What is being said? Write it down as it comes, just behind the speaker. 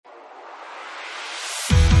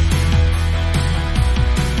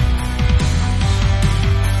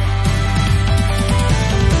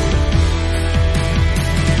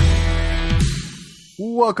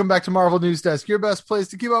Welcome back to Marvel News Desk, your best place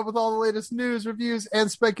to keep up with all the latest news, reviews, and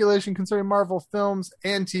speculation concerning Marvel films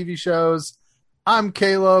and TV shows. I'm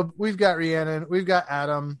Caleb. We've got Rhiannon. We've got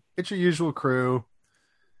Adam. It's your usual crew.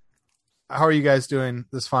 How are you guys doing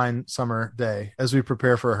this fine summer day as we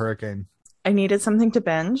prepare for a hurricane? I needed something to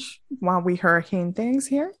binge while we hurricane things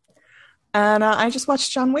here. And I just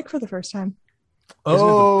watched John Wick for the first time. Isn't it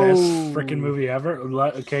the best freaking movie ever?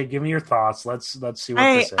 Okay, give me your thoughts. Let's see what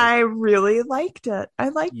this is. I really liked it. I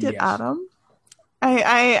liked it, Adam. So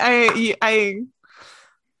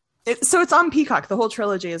it's on Peacock. The whole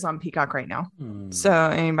trilogy is on Peacock right now. So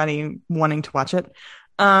anybody wanting to watch it.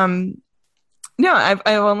 No, I've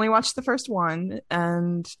only watched the first one,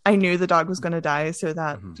 and I knew the dog was going to die, so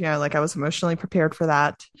that I was emotionally prepared for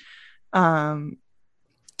that. And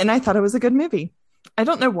I thought it was a good movie. I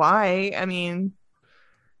don't know why. I mean,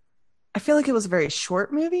 I feel like it was a very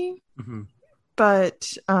short movie,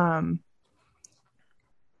 but I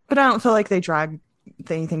don't feel like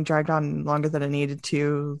anything dragged on longer than it needed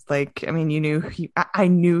to. Like, I mean, I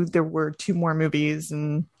knew there were two more movies,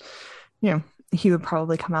 and he would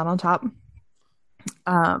probably come out on top.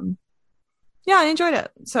 I enjoyed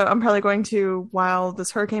it. So I'm probably going to, while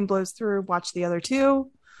this hurricane blows through, watch the other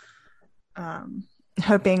two.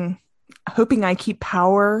 Hoping I keep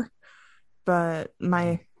power, but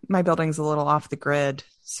my building's a little off the grid.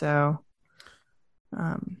 So,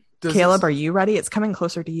 Caleb, are you ready? It's coming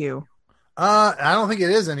closer to you. I don't think it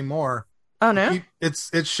is anymore. Oh no,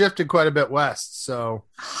 it's shifted quite a bit west. So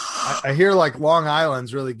I hear like Long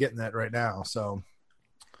Island's really getting it right now. So,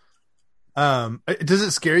 does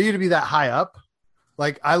it scare you to be that high up?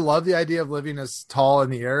 Like, I love the idea of living as tall in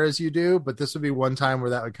the air as you do, but this would be one time where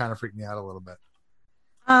that would kind of freak me out a little bit.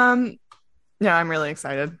 No, I'm really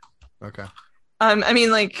excited. Okay. I mean,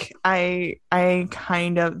 like, I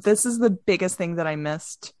kind of, this is the biggest thing that I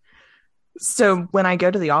missed. So when I go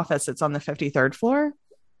to the office, it's on the 53rd floor,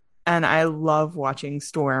 and I love watching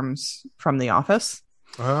storms from the office.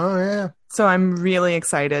 Oh, yeah. So I'm really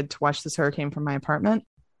excited to watch this hurricane from my apartment.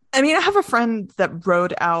 I mean, I have a friend that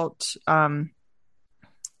rode out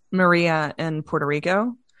Maria in Puerto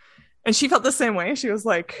Rico, and she felt the same way. She was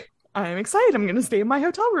like, I'm excited. I'm going to stay in my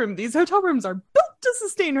hotel room. These hotel rooms are built to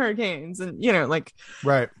sustain hurricanes. And,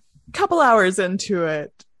 right. A couple hours into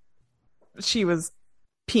it, she was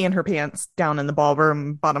peeing her pants down in the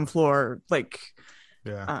ballroom, bottom floor, all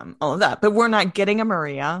of that. But we're not getting a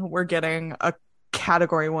Maria. We're getting a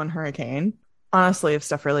Category 1 hurricane. Honestly, if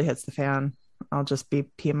stuff really hits the fan, I'll just be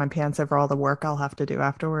peeing my pants over all the work I'll have to do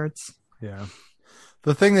afterwards. Yeah.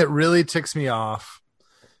 The thing that really ticks me off,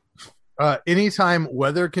 anytime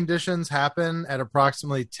weather conditions happen at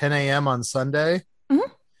approximately 10 a.m. on Sunday,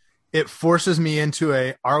 it forces me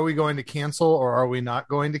into are we going to cancel or are we not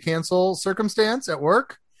going to cancel circumstance at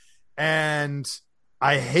work? And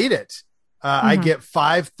I hate it. I get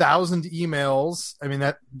 5,000 emails. I mean,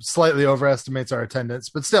 that slightly overestimates our attendance,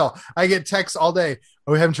 but still, I get texts all day.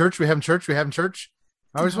 Oh, we having church? We having church? We having church?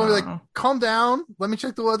 I just want to be like, calm down. Let me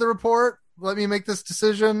check the weather report. Let me make this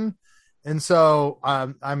decision. And so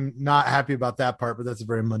I'm not happy about that part, but that's a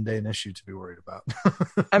very mundane issue to be worried about.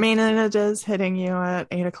 I mean, and it is hitting you at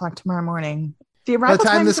 8:00 tomorrow morning. By the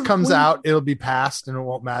time this comes out, it'll be past and it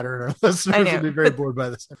won't matter. And our listeners will be very bored by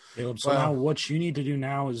this. Caleb, so now what you need to do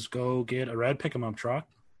now is go get a red pick-em-up truck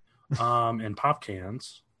and pop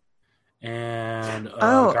cans and a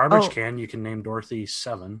garbage can. You can name Dorothy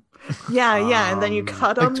 7. Yeah, and then you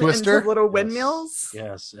cut them into little windmills.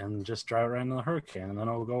 Yes, and just drive it right into the hurricane, and then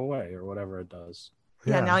it'll go away or whatever it does.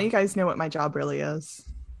 Yeah, now you guys know what my job really is.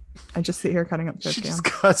 I just sit here cutting up Coke cans. She just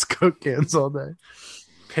cuts Coke cans all day.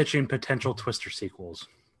 Pitching potential Twister sequels.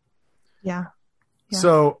 Yeah.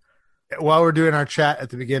 So while we're doing our chat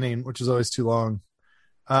at the beginning, which is always too long,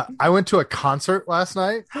 I went to a concert last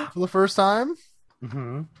night for the first time.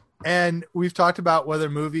 And we've talked about whether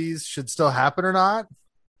movies should still happen or not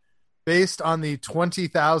based on the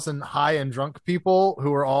 20,000 high and drunk people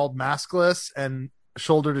who were all maskless and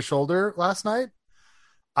shoulder to shoulder last night.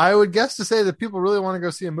 I would guess to say that people really want to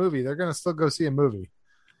go see a movie. They're going to still go see a movie.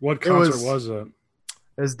 What concert was it?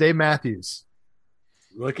 It was Dave Matthews.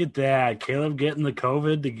 Look at that. Caleb getting the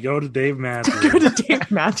COVID to go to Dave Matthews. To go to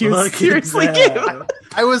Dave Matthews. Seriously,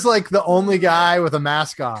 I was like the only guy with a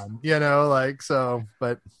mask on,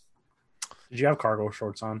 but. Did you have cargo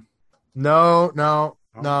shorts on? No.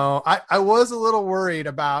 I was a little worried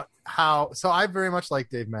about so I very much like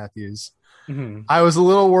Dave Matthews. I was a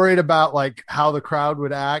little worried about like how the crowd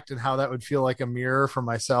would act and how that would feel like a mirror for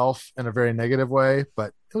myself in a very negative way,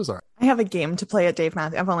 but it was all right. I have a game to play at Dave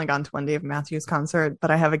Matthews. I've only gone to one Dave Matthews concert,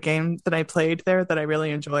 but I have a game that I played there that I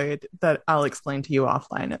really enjoyed that I'll explain to you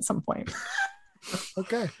offline at some point.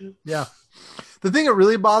 Okay. Yeah. The thing that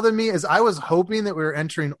really bothered me is I was hoping that we were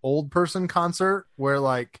entering old person concert where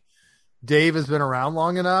like Dave has been around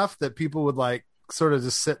long enough that people would like sort of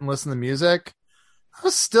just sit and listen to music. I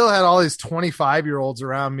still had all these 25-year-olds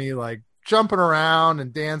around me like jumping around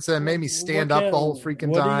and dancing, made me stand up the whole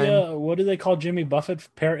freaking time. What do they call Jimmy Buffett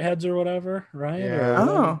parrot heads or whatever, right? Yeah.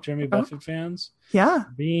 Or Jimmy Buffett fans. Yeah.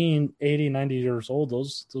 Being 80, 90 years old,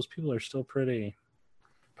 those people are still pretty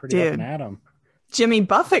up and at 'em. Jimmy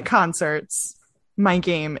Buffett concerts, my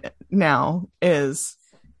game now is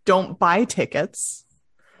don't buy tickets.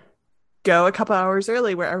 Go a couple hours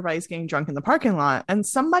early where everybody's getting drunk in the parking lot, and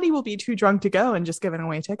somebody will be too drunk to go and just giving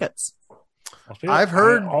away tickets. I've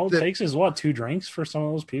heard all it takes is 2 drinks for some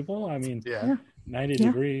of those people. I mean, 90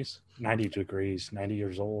 degrees, 90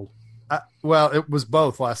 years old. Well, it was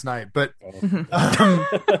both last night, but I've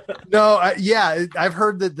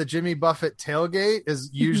heard that the Jimmy Buffett tailgate is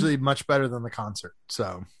usually much better than the concert.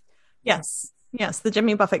 So, yes, the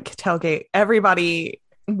Jimmy Buffett tailgate. Everybody,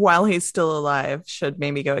 while he's still alive, should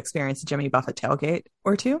maybe go experience a Jimmy Buffett tailgate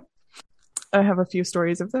or two. I have a few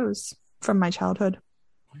stories of those from my childhood.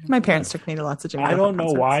 My parents took me to lots of Jimmy Buffett don't know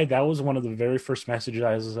concerts. why. That was one of the very first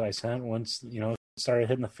messages I sent once, it started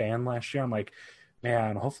hitting the fan last year. I'm like,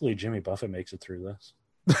 man, hopefully Jimmy Buffett makes it through this.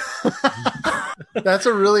 That's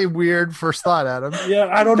a really weird first thought, Adam. Yeah,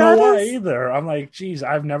 I don't know why either. I'm like, geez,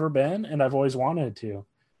 I've never been, and I've always wanted to.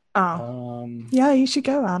 Oh, yeah, you should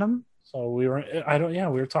go, Adam. So we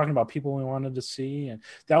were talking about people we wanted to see, and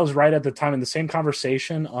that was right at the time in the same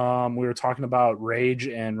conversation. We were talking about Rage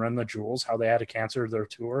and Run the Jewels, how they had to cancel their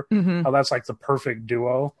tour, how that's like the perfect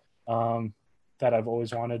duo that I've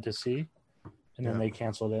always wanted to see. And then they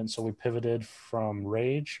canceled it. And so we pivoted from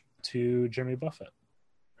Rage to Jimmy Buffett,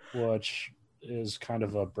 which is kind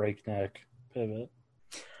of a breakneck pivot.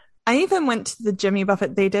 I even went to the Jimmy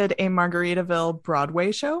Buffett. They did a Margaritaville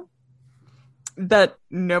Broadway show that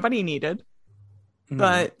nobody needed,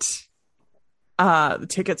 but the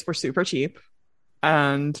tickets were super cheap.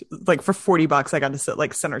 And like for $40, I got to sit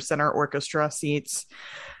like center orchestra seats.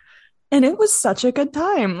 And it was such a good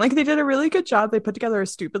time. Like they did a really good job. They put together a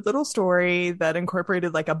stupid little story that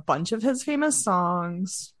incorporated like a bunch of his famous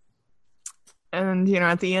songs. And,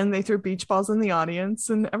 at the end, they threw beach balls in the audience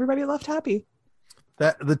and everybody left happy.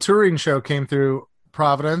 The touring show came through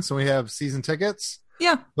Providence and we have season tickets.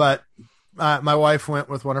 Yeah. But my wife went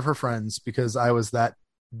with one of her friends because I was that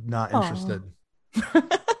not interested.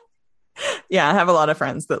 Yeah, I have a lot of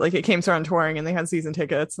friends that like it came through on touring and they had season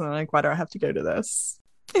tickets and they're like, why do I have to go to this?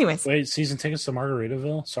 Anyways. Wait, season tickets to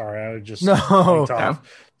Margaritaville? Sorry, I would just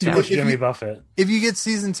too much Jimmy Buffett. If you get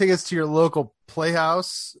season tickets to your local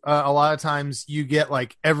Playhouse, a lot of times you get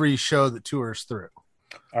like every show that tours through.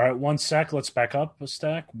 All right, one sec. Let's back up a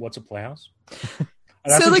stack. What's a Playhouse?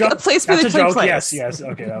 So like a place where they play plays. Yes.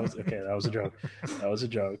 Okay, that was a joke. That was a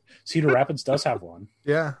joke. Cedar Rapids does have one.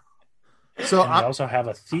 Yeah. So they also have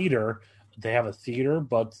a theater. They have a theater,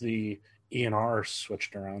 but the E&R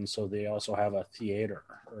switched around, so they also have a theater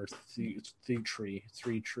or three.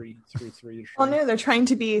 Oh no, they're trying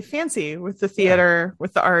to be fancy with the theater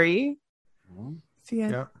with the RE.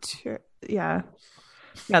 Theater, yeah,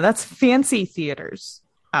 that's fancy theaters.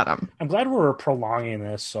 Adam, I'm glad we're prolonging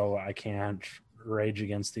this, so I can't rage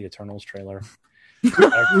against the Eternals trailer.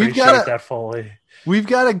 I appreciate that fully. We've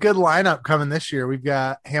got a good lineup coming this year. We've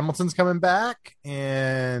got Hamilton's coming back,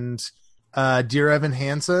 and Dear Evan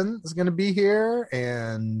Hansen is going to be here,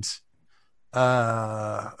 and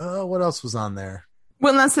what else was on there?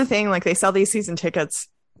 Well, and that's the thing. Like they sell these season tickets.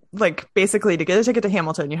 Like basically, to get a ticket to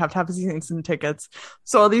Hamilton, you have to have season tickets.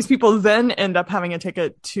 So all these people then end up having a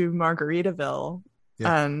ticket to Margaritaville,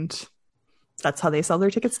 and that's how they sell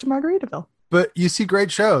their tickets to Margaritaville. But you see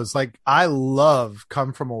great shows. Like I love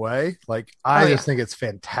Come From Away. Like I just think it's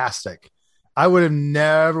fantastic. I would have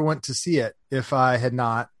never went to see it if I had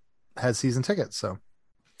not had season tickets. So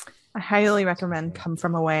I highly recommend Come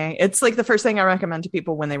From Away. It's like the first thing I recommend to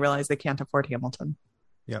people when they realize they can't afford Hamilton.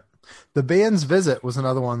 Yep. The Band's Visit was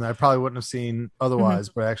another one that I probably wouldn't have seen otherwise,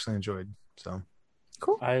 but I actually enjoyed. So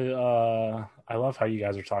cool. I love how you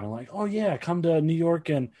guys are talking like, oh yeah, come to New York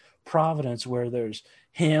and Providence where there's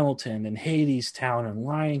Hamilton and Hadestown and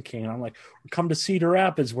Lion King. I'm like, come to Cedar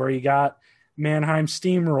Rapids where you got Mannheim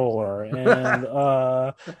Steamroller and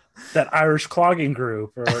that Irish clogging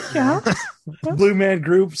group or Blue Man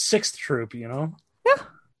Group, Sixth Troop, Yeah.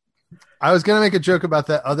 I was gonna make a joke about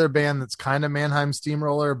that other band that's kind of Mannheim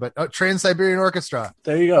Steamroller, but Trans-Siberian Orchestra.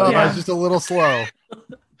 There you go. I was just a little slow.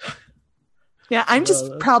 Yeah, I'm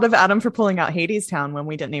just proud of Adam for pulling out Hadestown when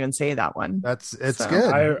we didn't even say that one. It's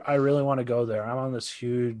good. I really want to go there. I'm on this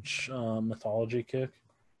huge mythology kick.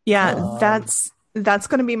 Yeah, that's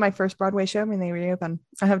going to be my first Broadway show when they reopen.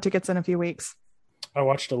 I have tickets in a few weeks. I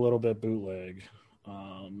watched a little bit bootleg,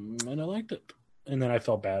 and I liked it. And then I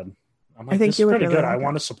felt bad. I'm like, this is pretty good. I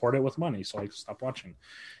want to support it with money, so I stopped watching.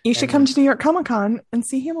 You should come to New York Comic Con and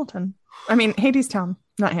see Hamilton. I mean, Hadestown,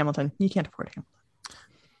 not Hamilton. You can't afford Hamilton.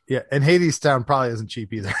 Yeah, and Hadestown probably isn't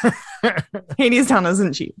cheap either. Hadestown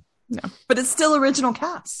isn't cheap. No, but it's still original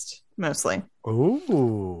cast mostly.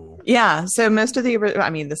 Ooh. Yeah, so most of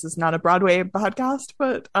this is not a Broadway podcast,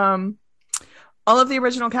 but all of the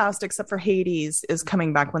original cast except for Hades is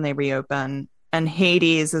coming back when they reopen, and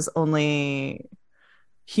Hades is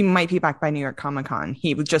he might be back by New York Comic Con.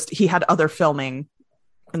 He had other filming,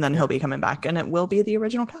 and then he'll be coming back, and it will be the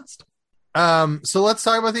original cast. So let's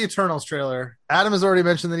talk about the Eternals trailer. Adam has already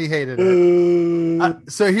mentioned that he hated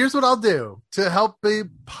it. So here's what I'll do to help be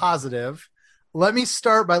positive. Let me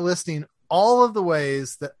start by listing all of the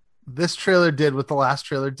ways that this trailer did what the last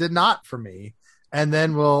trailer did not for me. And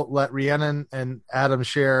then we'll let Rhiannon and Adam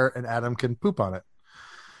share, and Adam can poop on it.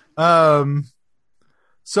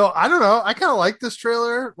 So I don't know. I kind of like this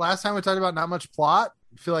trailer. Last time we talked about not much plot.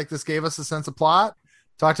 I feel like this gave us a sense of plot.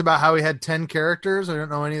 Talked about how we had 10 characters. I don't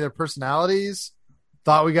know any of their personalities.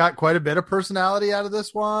 Thought we got quite a bit of personality out of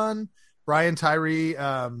this one. Brian Tyree,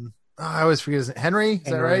 I always forget his name. Henry, is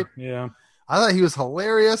that right? Yeah. I thought he was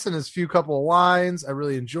hilarious in his few couple of lines. I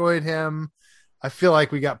really enjoyed him. I feel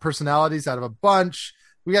like we got personalities out of a bunch.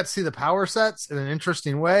 We got to see the power sets in an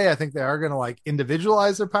interesting way. I think they are going to like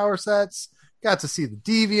individualize their power sets. Got to see the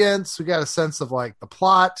deviants. We got a sense of like the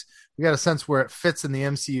plot. We got a sense where it fits in the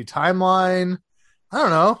MCU timeline. I don't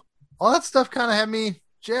know. All that stuff kind of had me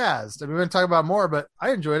jazzed. I mean, we're going to talk about more, but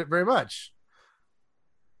I enjoyed it very much.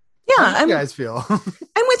 Yeah. How do you guys feel?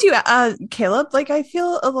 I'm with you, Caleb. Like, I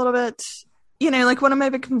feel a little bit, like one of my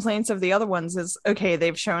big complaints of the other ones is, okay,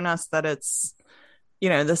 they've shown us that it's,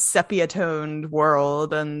 the sepia toned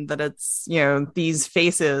world and that it's, these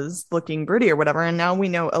faces looking broody or whatever. And now we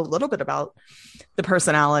know a little bit about the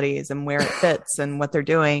personalities and where it fits and what they're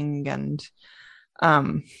doing. And,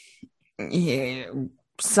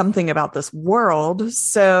 something about this world.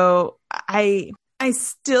 So I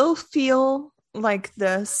still feel like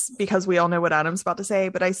this, because we all know what Adam's about to say,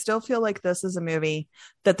 but I still feel like this is a movie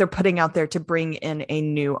that they're putting out there to bring in a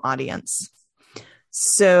new audience.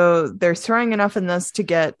 So they're throwing enough in this to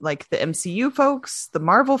get like the MCU folks, the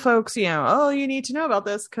Marvel folks, you need to know about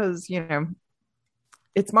this because,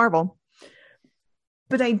 it's Marvel.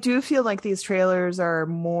 But I do feel like these trailers are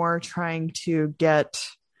more trying to get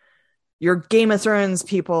your Game of Thrones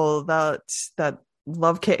people that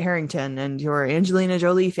love Kit Harington and your Angelina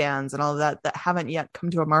Jolie fans and all of that haven't yet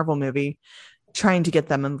come to a Marvel movie, trying to get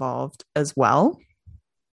them involved as well.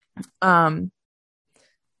 I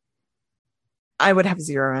would have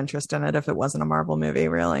zero interest in it if it wasn't a Marvel movie,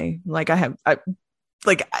 really. Like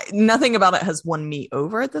nothing about it has won me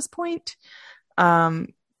over at this point.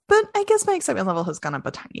 But I guess my excitement level has gone up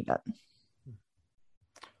a tiny bit.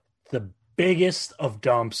 The biggest of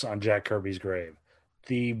dumps on Jack Kirby's grave.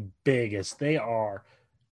 The biggest. They are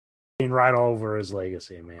right over his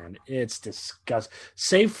legacy, man. It's disgusting.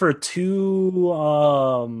 Save for two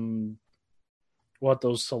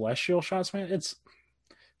those celestial shots, man.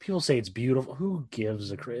 People say it's beautiful. Who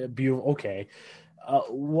gives a beautiful? Okay.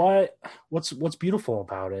 What's beautiful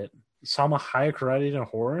about it? Salma Hayek riding a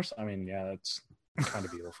horse? I mean, yeah, that's kind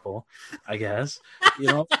of beautiful, I guess.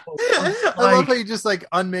 I love how you just like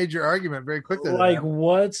unmade your argument very quickly. Like,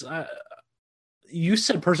 what's you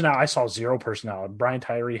said personality? I saw zero personality. Brian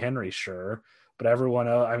Tyree Henry, sure, but everyone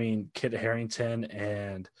else. I mean, Kit Harington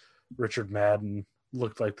and Richard Madden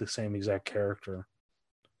looked like the same exact character,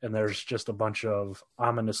 and there's just a bunch of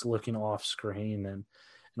ominous looking off screen and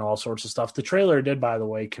all sorts of stuff. The trailer did, by the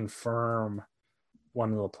way, confirm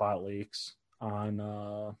one of the plot leaks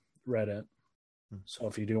on Reddit. So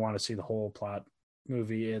if you do want to see the whole plot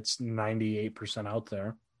movie, it's 98% out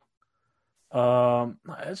there.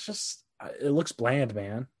 It's just, it looks bland,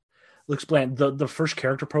 man. It looks bland. The first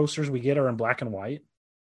character posters we get are in black and white.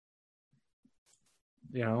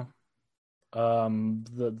 The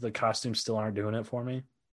costumes still aren't doing it for me.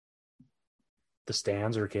 The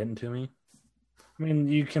stands are getting to me. I mean,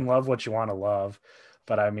 you can love what you want to love,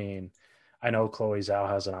 but I mean, I know Chloe Zhao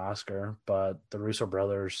has an Oscar, but the Russo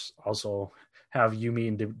brothers also have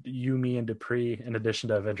Yumi and Dupree in addition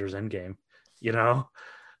to Avengers Endgame.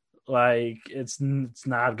 Like it's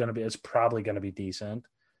not going to be. It's probably going to be decent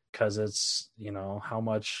because it's how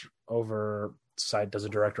much oversight does a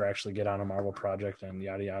director actually get on a Marvel project and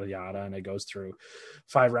yada yada yada, and it goes through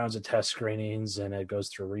 5 rounds of test screenings and it goes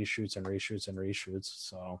through reshoots and reshoots and reshoots.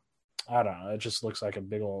 So I don't know. It just looks like a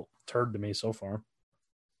big old turd to me so far.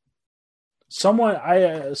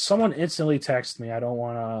 Someone instantly texted me. I don't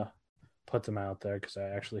want to put them out there because I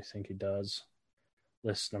actually think he does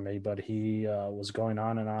listen to me, but he was going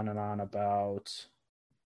on and on and on about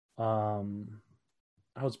how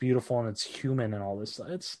it's beautiful and it's human and all this.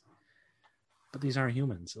 But these aren't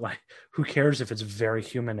humans. Like, who cares if it's very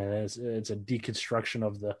human and it's a deconstruction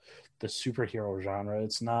of the superhero genre?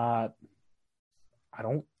 It's not. I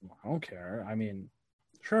don't care. I mean,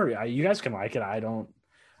 sure, you guys can like it. I don't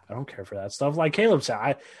care for that stuff. Like Caleb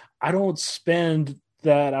said, I don't spend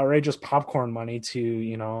that outrageous popcorn money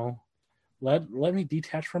to, let me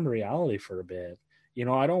detach from reality for a bit.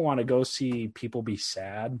 I don't want to go see people be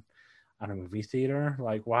sad on a movie theater.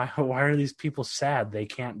 Like, why are these people sad? They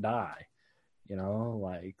can't die.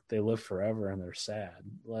 Like, they live forever and they're sad.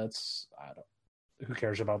 Who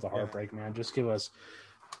cares about the heartbreak, man? Just give us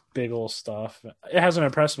big old stuff. It hasn't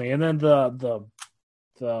impressed me. And then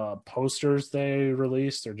the posters they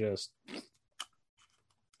released are just,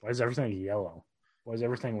 why is everything yellow? Why does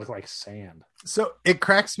everything look like sand? So it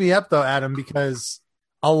cracks me up though, Adam, because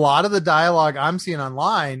a lot of the dialogue I'm seeing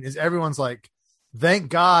online is everyone's like, thank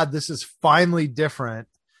God this is finally different.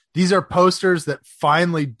 These are posters that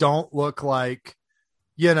finally don't look like,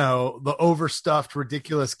 the overstuffed,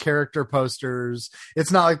 ridiculous character posters.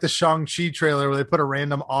 It's not like the Shang-Chi trailer where they put a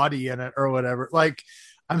random Audi in it or whatever. Like,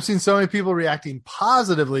 I'm seeing so many people reacting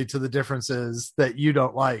positively to the differences that you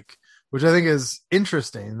don't like, which I think is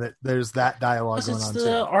interesting that there's that dialogue going on. It's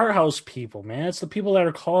the art house people, man. It's the people that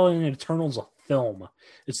are calling Eternals a film.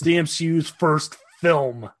 It's the MCU's first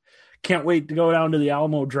film. Can't wait to go down to the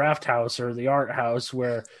Alamo Draft House or the Art House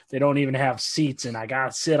where they don't even have seats, and I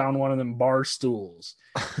gotta sit on one of them bar stools.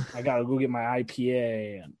 I gotta go get my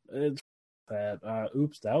IPA, and it's that.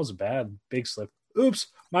 Oops, that was a big slip. Oops,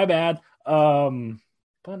 my bad.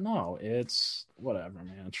 But no, it's whatever,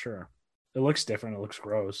 man. Sure, it looks different. It looks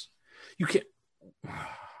gross. You can't.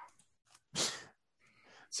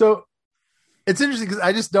 So it's interesting because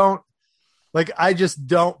I just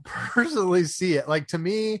don't personally see it. Like, to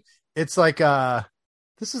me, it's like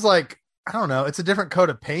this is like, I don't know, it's a different coat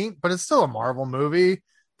of paint, but it's still a Marvel movie.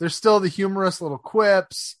 There's still the humorous little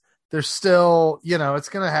quips. There's still, it's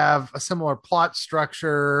going to have a similar plot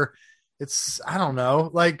structure. It's, I don't know,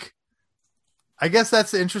 like, I guess that's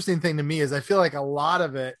the interesting thing to me is I feel like a lot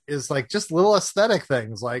of it is like just little aesthetic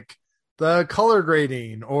things, like the color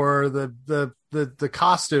grading or the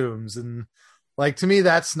costumes. And like, to me,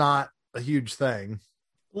 that's not a huge thing.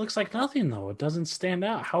 It looks like nothing, though. It doesn't stand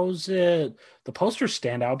out. How's it? The posters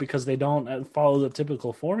stand out because they don't follow the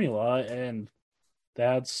typical formula, and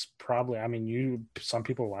that's probably. I mean, some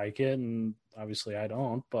people like it, and obviously I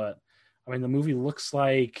don't. But I mean, the movie looks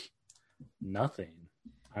like nothing.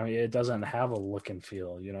 I mean, it doesn't have a look and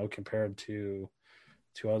feel, compared to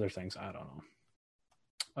other things. I don't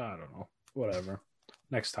know. Whatever.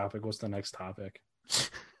 Next topic. What's the next topic?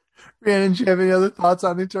 Rhiannon, do you have any other thoughts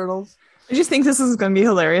on Eternals? I just think this is going to be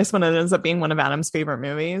hilarious when it ends up being one of Adam's favorite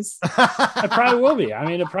movies. It probably will be. I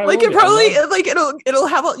mean, it'll have, like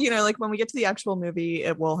when we get to the actual movie,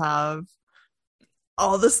 it will have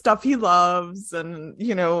all the stuff he loves, and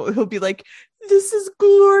he'll be like, "This is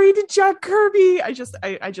glory to Jack Kirby." I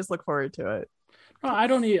just look forward to it. No,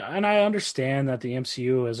 and I understand that the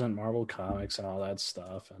MCU isn't Marvel Comics and all that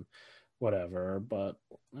stuff and whatever, but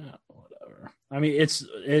whatever. I mean,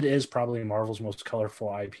 it is probably Marvel's most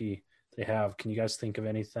colorful IP they have. Can you guys think of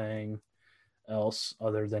anything else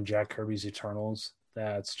other than Jack Kirby's Eternals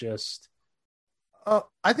that's just...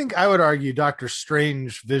 I think I would argue Doctor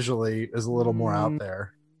Strange visually is a little more out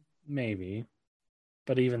there. Maybe.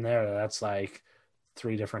 But even there, that's like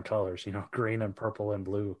 3 different colors, green and purple and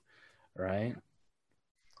blue, right?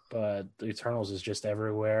 But the Eternals is just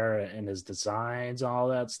everywhere, and his designs, all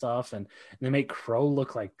that stuff. And they make Crow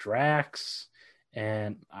look like Drax.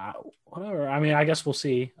 And whatever. I mean, I guess we'll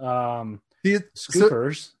see.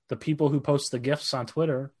 Scoopers, the people who post the GIFs on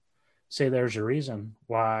Twitter, say there's a reason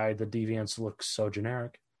why the deviants look so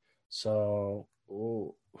generic. So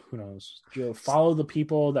who knows? You'll follow the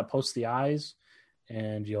people that post the eyes,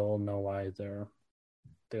 and you'll know why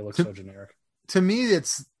they look so generic. To me,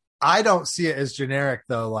 I don't see it as generic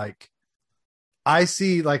though. Like, I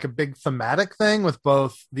see like a big thematic thing with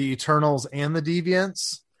both the Eternals and the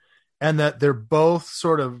deviants, and that they're both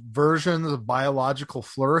sort of versions of biological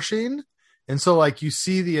flourishing. And so like you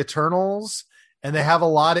see the Eternals and they have a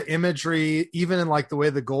lot of imagery, even in like the way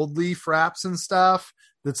the gold leaf wraps and stuff,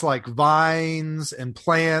 that's like vines and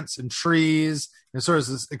plants and trees and sort of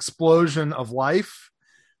this explosion of life.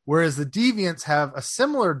 Whereas the deviants have a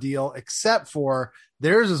similar deal, except for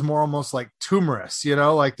theirs is more almost like tumorous,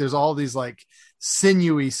 like there's all these like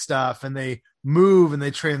sinewy stuff, and they move and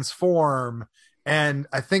they transform. And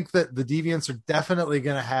I think that the deviants are definitely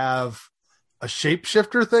going to have a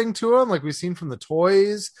shapeshifter thing to them, like we've seen from the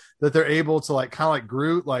toys, that they're able to like kind of like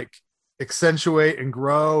Groot, like accentuate and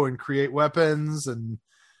grow and create weapons. And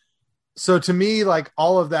so to me, like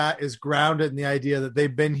all of that is grounded in the idea that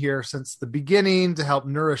they've been here since the beginning to help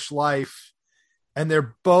nourish life. And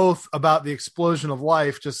they're both about the explosion of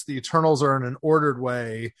life, just the Eternals are in an ordered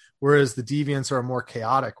way, whereas the deviants are a more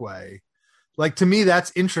chaotic way. Like, to me,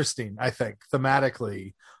 that's interesting, I think,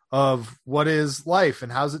 thematically, of what is life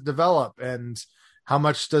and how's it develop and how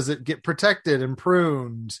much does it get protected and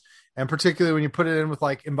pruned. And particularly when you put it in with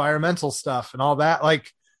like environmental stuff and all that,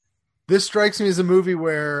 like this strikes me as a movie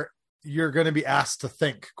where you're going to be asked to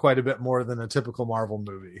think quite a bit more than a typical Marvel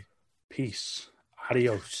movie. Peace.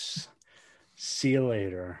 Adios. See you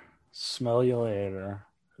later. Smell you later.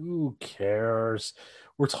 Who cares?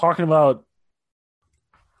 We're talking about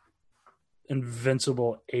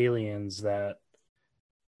invincible aliens that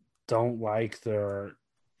don't like their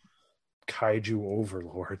kaiju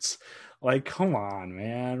overlords. Like, come on,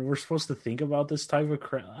 man. We're supposed to think about this type of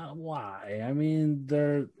crap. Why? I mean,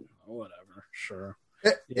 they're whatever. Sure.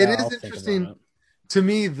 It is interesting. To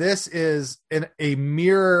me, this is a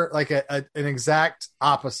mirror, like an exact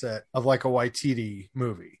opposite of like a Waititi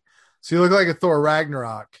movie. So you look like a Thor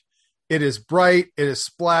Ragnarok. It is bright. It is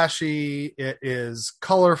splashy. It is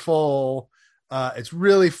colorful. It's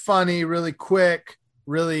really funny, really quick,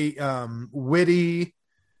 really witty.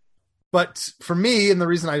 But for me, and the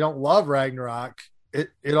reason I don't love Ragnarok,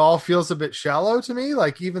 it all feels a bit shallow to me.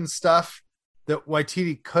 Like even stuff that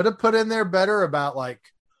Waititi could have put in there better about like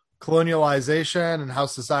colonialization and how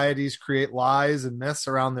societies create lies and myths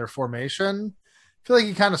around their formation. I feel like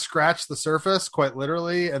he kind of scratched the surface quite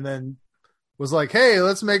literally and then was like, hey,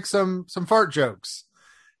 let's make some fart jokes.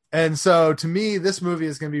 And so to me, this movie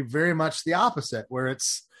is going to be very much the opposite, where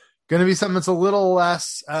it's going to be something that's a little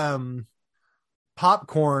less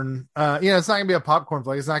popcorn. It's not going to be a popcorn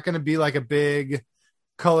flick. It's not going to be like a big,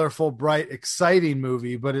 colorful, bright, exciting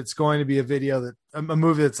movie, but it's going to be a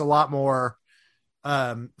movie that's a lot more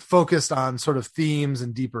focused on sort of themes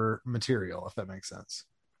and deeper material, if that makes sense.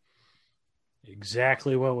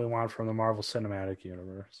 Exactly what we want from the Marvel Cinematic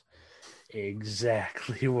Universe.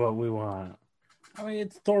 Exactly what we want. I mean,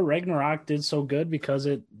 Thor Ragnarok did so good because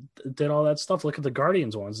it did all that stuff. Look at the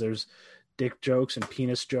Guardians ones. There's dick jokes and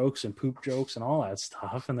penis jokes and poop jokes and all that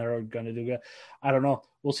stuff, and they're going to do good. I don't know.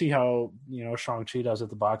 We'll see how, Shang-Chi does at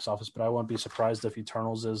the box office, but I wouldn't be surprised if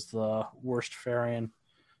Eternals is the worst faring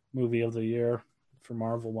movie of the year for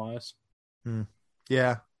Marvel-wise.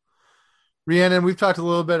 Yeah. Rhiannon, we've talked a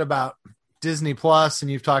little bit about Disney Plus,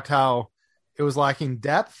 and you've talked how it was lacking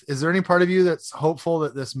depth. Is there any part of you that's hopeful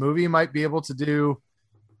that this movie might be able to do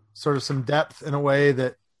sort of some depth in a way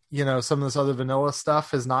that, some of this other vanilla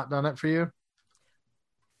stuff has not done it for you?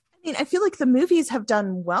 I mean, I feel like the movies have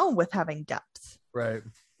done well with having depth. Right.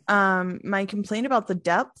 My complaint about the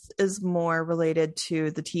depth is more related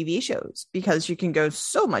to the TV shows, because you can go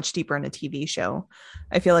so much deeper in a TV show.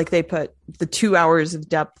 I feel like they put the 2 hours of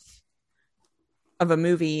depth of a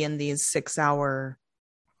movie in these 6-hour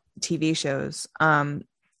TV shows.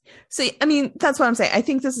 So, I mean, that's what I'm saying. I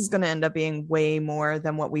think this is going to end up being way more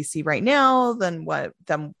than what we see right now, than what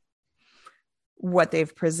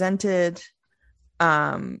they've presented.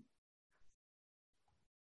 I'm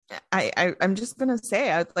just gonna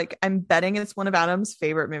say, I'm betting it's one of Adam's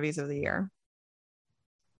favorite movies of the year.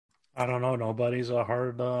 I don't know. Nobody's a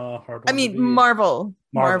hard one. I mean, Marvel.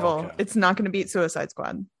 Okay. It's not going to beat Suicide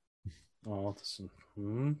Squad. Well,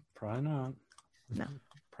 probably not. No,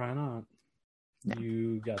 probably not. No.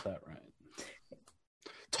 You got that right.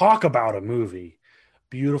 Talk about a movie.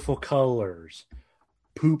 Beautiful colors,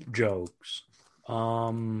 poop jokes,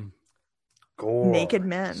 gore, naked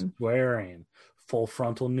men, swearing, full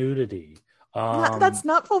frontal nudity. That's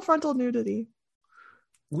not full frontal nudity.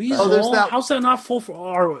 How's that not full?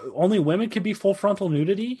 Only women can be full frontal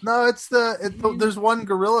nudity? No, there's one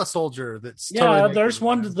gorilla soldier that's there's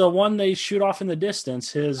one. The one they shoot off in the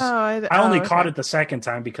distance. I only caught it the second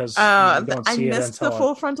time because you don't see it. I missed the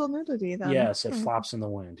full frontal nudity. Then yes, it flops in the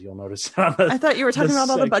wind. You'll notice. I thought you were talking about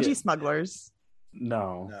all the budgie smugglers.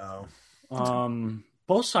 No.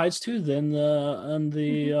 Both sides too. Then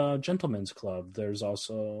the Gentlemen's Club.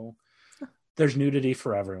 There's nudity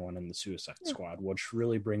for everyone in the Suicide Squad, which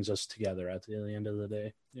really brings us together at the end of the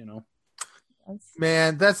day,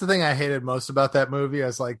 Man, that's the thing I hated most about that movie. I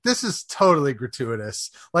was like, this is totally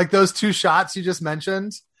gratuitous. Like those 2 shots you just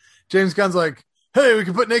mentioned, James Gunn's like, hey, we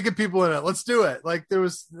can put naked people in it. Let's do it. Like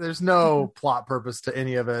there's no plot purpose to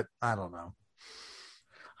any of it. I don't know.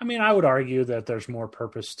 I mean, I would argue that there's more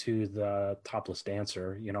purpose to the topless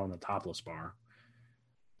dancer, in the topless bar.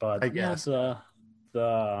 But I guess the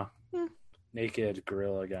naked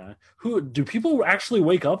gorilla guy. Do people actually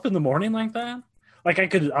wake up in the morning like that? Like, I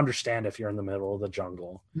could understand if you're in the middle of the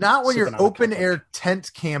jungle. Not when you're open air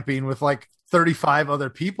tent camping with like 35 other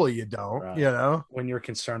people. You don't, right. When you're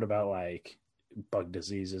concerned about like bug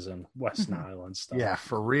diseases and West Nile and stuff. Yeah,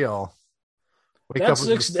 for real. Wake up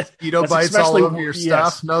with mosquito bites all over your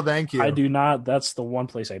stuff. No, thank you. I do not. That's the one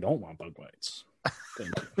place I don't want bug bites.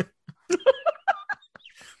 Thank you.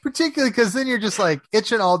 Particularly because then you're just like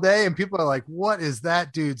itching all day and people are like, what is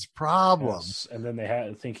that dude's problem? Yes. And then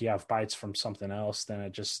they think you have bites from something else. Then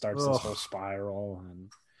it just starts this whole spiral. And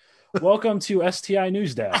welcome to STI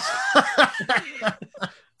News Desk.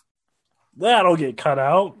 That'll get cut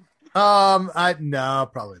out. No,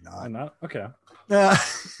 probably not. Okay.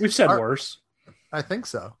 We've said worse. I think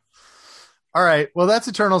so. All right. Well, that's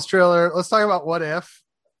Eternals trailer. Let's talk about What If.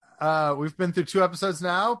 We've been through 2 episodes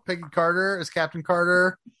now. Peggy Carter is Captain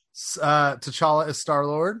Carter. T'Challa is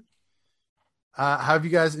Star-Lord. How have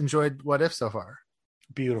you guys enjoyed What If so far?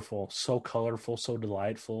 Beautiful. So colorful. So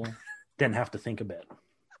delightful. Didn't have to think a bit.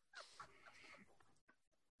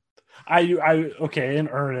 Okay, in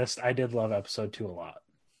earnest, I did love episode 2 a lot.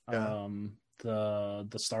 Yeah. The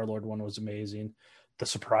Star-Lord one was amazing. The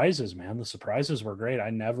surprises, man. The surprises were great. I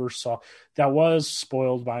never saw that. Was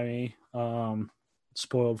spoiled by me.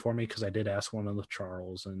 Spoiled for me because I did ask one of the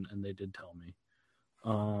Charles and they did tell me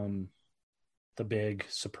the big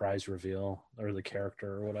surprise reveal or the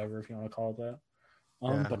character or whatever, if you want to call it that.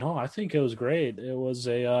 But no, I think it was great. It was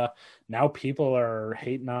now people are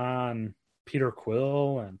hating on Peter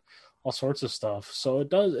Quill and all sorts of stuff. So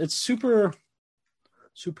it's super,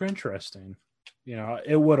 super interesting.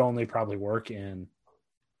 It would only probably work in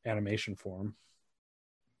animation form.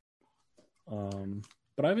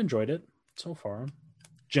 But I've enjoyed it so far.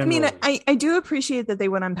 Generally. I mean, I do appreciate that they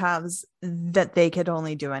went on paths that they could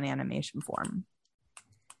only do in animation form.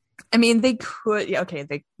 I mean, they could,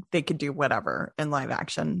 they could do whatever in live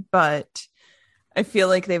action, but I feel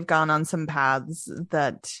like they've gone on some paths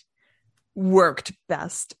that worked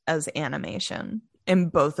best as animation in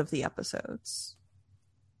both of the episodes.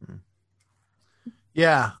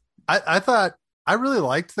 Yeah, I thought I really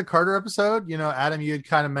liked the Carter episode. Adam, you had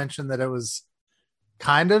kind of mentioned that it was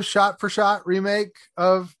kind of shot for shot remake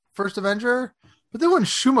of First Avenger, but then when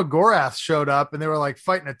Shuma Gorath showed up and they were like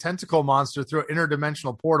fighting a tentacle monster through an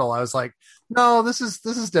interdimensional portal, I was like, no, this is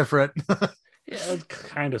different. Yeah,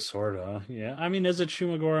 kind of, sort of. Yeah, I mean, is it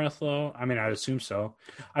Shuma Gorath though? I mean, I assume so.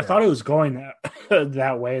 I thought it was going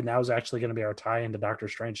that way, and that was actually going to be our tie into Doctor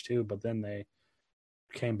Strange too. But then they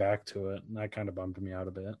came back to it, and that kind of bummed me out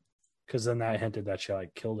a bit because then that hinted that she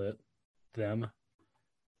like killed it. Them.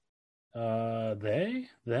 They,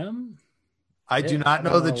 them. I do not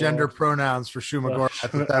know the gender pronouns for Shuma Gorath. I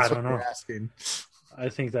think that's what you're asking. I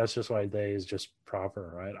think that's just why they is just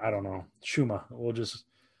proper, right? I don't know. Shuma. We'll just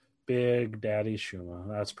Big Daddy Shuma.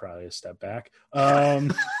 That's probably a step back. I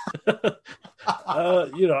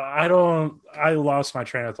lost my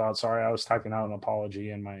train of thought. Sorry, I was typing out an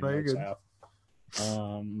apology in my notes app.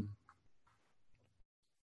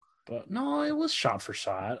 But no, it was shot for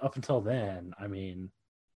shot up until then. I mean.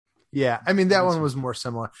 Yeah, I mean, that one was more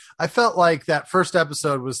similar. I felt like that first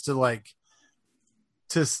episode was to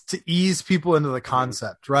ease people into the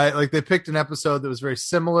concept, right? Like they picked an episode that was very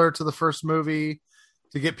similar to the first movie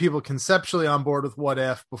to get people conceptually on board with What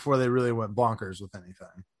If before they really went bonkers with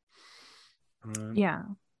anything. Yeah.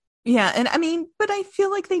 Yeah, and I mean, but I feel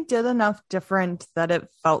like they did enough different that it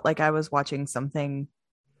felt like I was watching something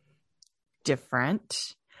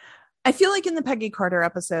different. I feel like in the Peggy Carter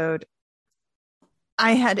episode,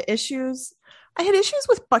 I had issues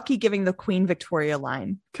with Bucky giving the Queen Victoria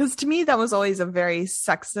line, because to me that was always a very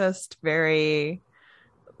sexist, very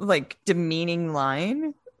like demeaning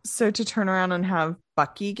line. So to turn around and have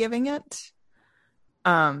Bucky giving it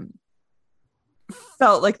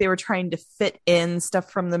felt like they were trying to fit in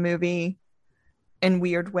stuff from the movie in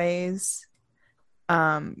weird ways.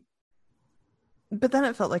 But then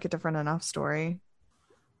it felt like a different enough story.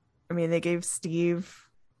 I mean, they gave Steve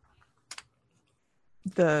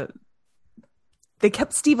they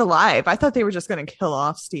kept Steve alive. I thought they were just going to kill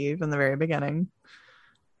off Steve in the very beginning.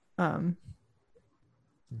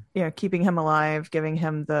 Keeping him alive, giving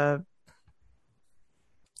him the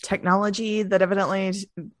technology that evidently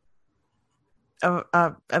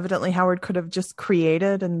Howard could have just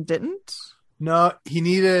created and didn't. No, he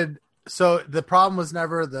needed. So the problem was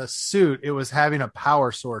never the suit. It was having a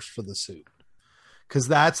power source for the suit. Because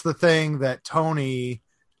that's the thing that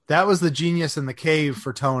was the genius in the cave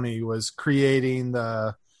for Tony, was creating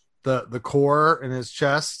the the core in his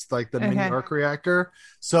chest, like the mini arc reactor.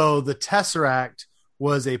 So the Tesseract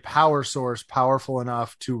was a power source powerful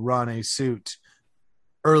enough to run a suit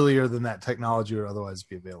earlier than that technology would otherwise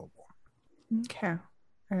be available. Okay.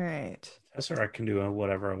 All right. Tesseract can do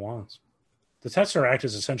whatever it wants. The Tesseract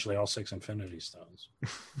is essentially all 6 Infinity Stones.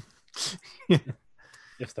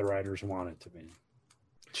 If the writers want it to be.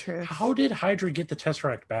 True. How did Hydra get the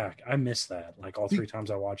Tesseract back? I missed that. Like all 3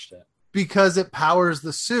 times I watched it. Because it powers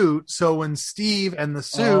the suit. So when Steve and the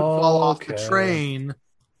suit fall off the train,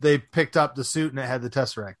 they picked up the suit and it had the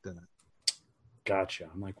Tesseract in it. Gotcha.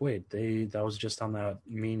 I'm like, wait, that was just on that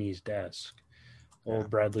meanie's desk. Old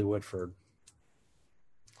Bradley Whitford.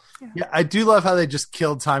 Yeah, I do love how they just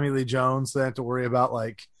killed Tommy Lee Jones. So they don't have to worry about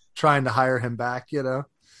like trying to hire him back, you know?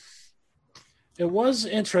 It was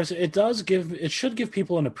interesting. It should give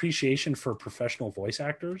people an appreciation for professional voice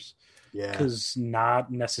actors. Yeah. Because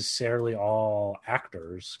not necessarily all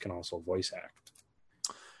actors can also voice act.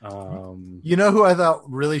 You know who I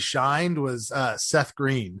thought really shined was Seth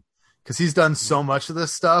Green, because he's done so much of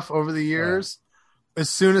this stuff over the years. Right. As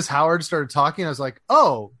soon as Howard started talking, I was like,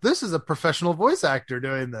 oh, this is a professional voice actor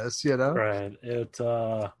doing this, you know? Right. It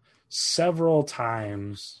several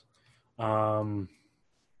times it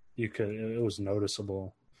was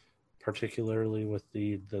noticeable. Particularly with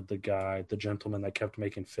the gentleman that kept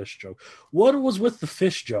making fish jokes. What was with the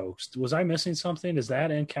fish jokes? Was I missing something? Is that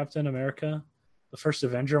in Captain America, the First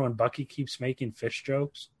Avenger, when Bucky keeps making fish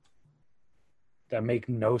jokes that make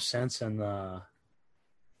no sense? And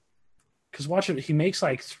because watch it, he makes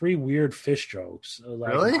like 3 weird fish jokes,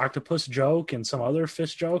 like really? An octopus joke and some other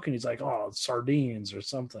fish joke, and he's like, "Oh, sardines" or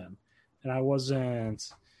something. And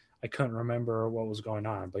I couldn't remember what was going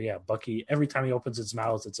on. But yeah, Bucky, every time he opens his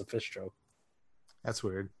mouth, it's a fish joke. That's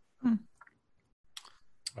weird. I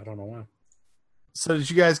don't know why. So did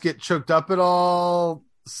you guys get choked up at all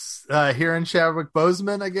hearing Chadwick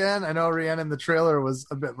Boseman again? I know Rhiannon in the trailer was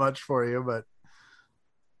a bit much for you, but...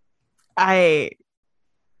 I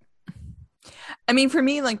mean, for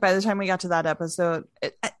me, like by the time we got to that episode,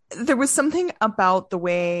 there was something about the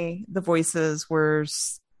way the voices were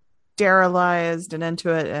sterilized and into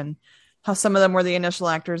it, and how some of them were the initial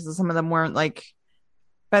actors and some of them weren't. Like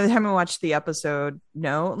by the time I watched the episode,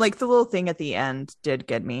 no, like the little thing at the end did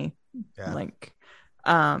get me. Like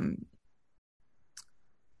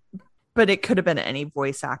but it could have been any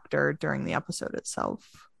voice actor during the episode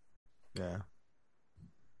itself. How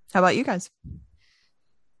about you guys?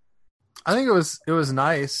 I think it was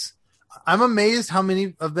nice. I'm amazed how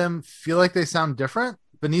many of them feel like they sound different.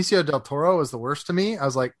 Benicio del Toro was the worst to me. I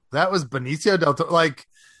was like, that was Benicio del Toro. Like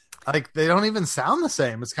they don't even sound the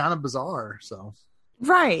same. It's kind of bizarre. So,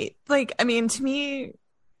 right. Like, I mean, to me,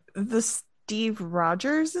 the Steve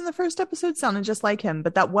Rogers in the first episode sounded just like him,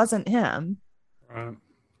 but that wasn't him. Right.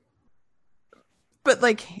 But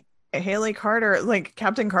like Haley Carter, like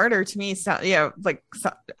Captain Carter to me,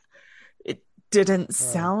 it didn't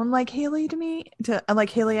sound like Haley to me,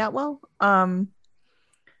 like Haley Atwell.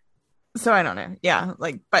 So I don't know. Yeah,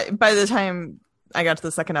 like by the time I got to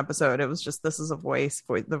the second episode, it was just this is a voice.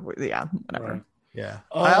 Whatever. Right. Yeah.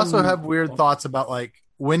 I also have weird thoughts about like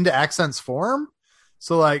when do accents form.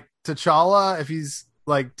 So like T'Challa, if he's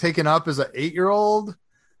like taken up as an 8-year-old,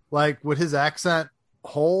 like would his accent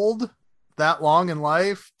hold that long in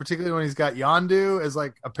life, particularly when he's got Yondu as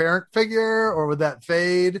like a parent figure, or would that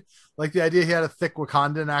fade? Like the idea he had a thick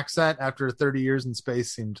Wakandan accent after 30 years in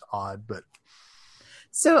space seemed odd, but.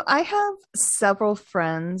 So I have several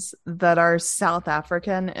friends that are South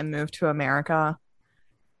African and moved to America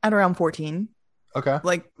at around 14. Okay.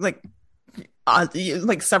 Like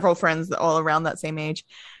several friends all around that same age.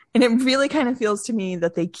 And it really kind of feels to me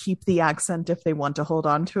that they keep the accent if they want to hold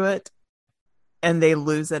on to it, and they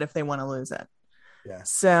lose it if they want to lose it. Yeah.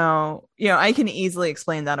 So, I can easily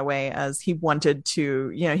explain that away as he wanted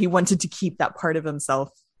to keep that part of himself.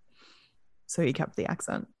 So he kept the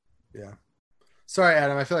accent. Yeah. Sorry,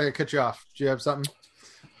 Adam. I feel like I cut you off. Do you have something?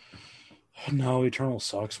 No, Eternal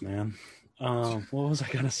sucks, man. What was I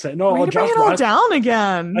gonna say? No, Josh bring it all down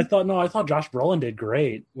again. I thought Josh Brolin did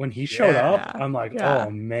great when he showed up. I'm like, oh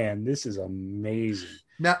man, this is amazing.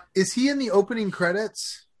 Now, is he in the opening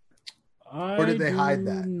credits? Or did they hide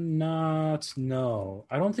that? No.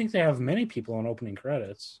 I don't think they have many people on opening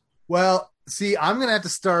credits. Well, see, I'm gonna have to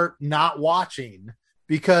start not watching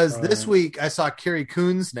because this week I saw Carrie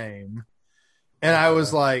Coon's name. And I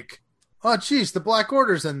was like, oh, geez, the Black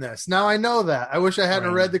Order's in this. Now I know that. I wish I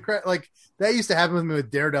hadn't read the credit. Like, that used to happen with me with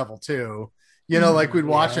Daredevil, too. Like, we'd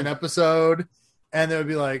watch an episode, and there would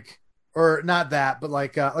be like, or not that, but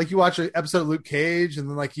like you watch an episode of Luke Cage and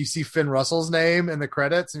then like you see Finn Russell's name in the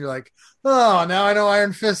credits and you're like, oh, now I know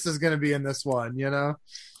Iron Fist is going to be in this one, you know?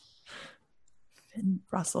 Finn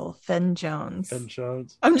Russell, Finn Jones. Finn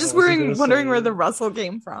Jones. I'm just wondering where the Russell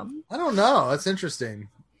came from. I don't know. That's interesting.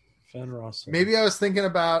 Finn Russell. Maybe I was thinking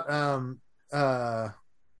about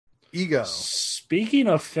Ego. Speaking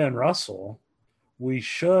of Finn Russell,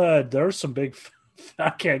 there's some big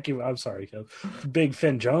I'm sorry, big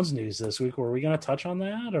Finn Jones news this week. Were we going to touch on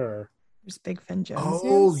that, or there's big Finn Jones?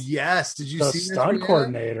 Oh news? yes, did you the see stunt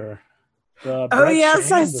coordinator?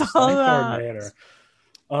 Yes, I saw that.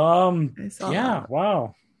 Yeah,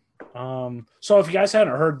 wow. So if you guys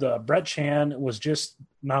hadn't heard, the Brett Chan was just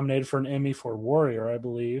nominated for an Emmy for Warrior, I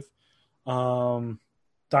believe.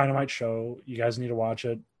 Dynamite show. You guys need to watch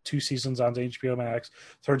it. 2 seasons on HBO Max.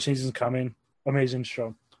 3rd season's coming. Amazing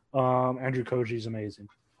show. Andrew Koji's amazing.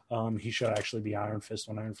 He should actually be Iron Fist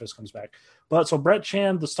when Iron Fist comes back. But so Brett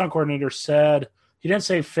Chan, the stunt coordinator, said he didn't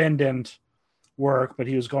say Finn didn't work, but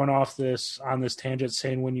he was going off on this tangent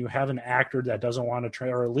saying when you have an actor that doesn't want to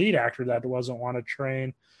train, or a lead actor that doesn't want to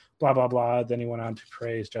train, blah blah blah. Then he went on to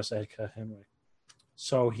praise Jessica Henwick.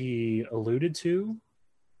 So he alluded to.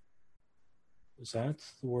 Is that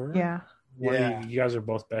the word? Yeah. You guys are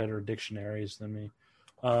both better dictionaries than me.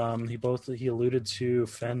 He alluded to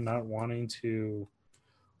Finn not wanting to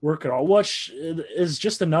work at all, which is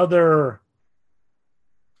just another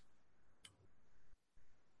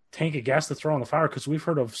tank of gas to throw on the fire, because we've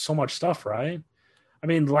heard of so much stuff, right? I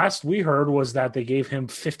mean, the last we heard was that they gave him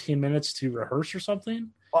 15 minutes to rehearse or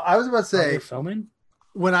something. Well, I was about to say, filming.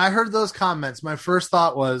 When I heard those comments, my first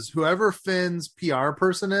thought was whoever Finn's PR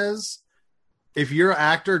person is, if you're an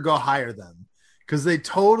actor, go hire them. Because they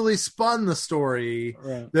totally spun the story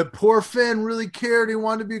that poor Finn really cared. He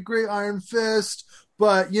wanted to be a great Iron Fist,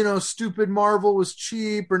 but, you know, stupid Marvel was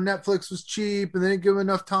cheap or Netflix was cheap and they didn't give him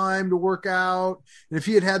enough time to work out. And if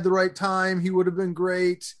he had had the right time, he would have been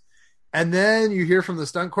great. And then you hear from the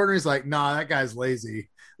stunt coordinator, he's like, nah, that guy's lazy.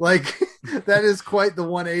 Like, that is quite the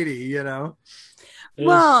 180, you know?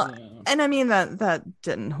 Well, and I mean, that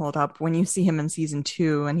didn't hold up when you see him in season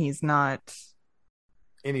 2 and he's not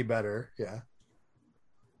any better. Yeah.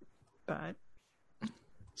 But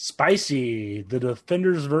spicy. The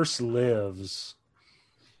Defenderverse lives.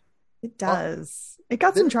 It does. It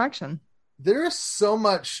got some traction. There is so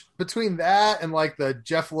much between that and like the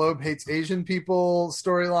Jeff Loeb hates Asian people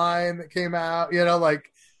storyline that came out. You know,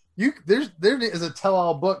 like there is a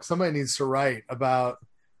tell-all book somebody needs to write about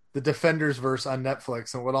the Defendersverse on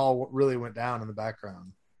Netflix and what all really went down in the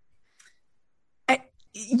background.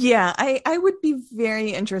 I would be very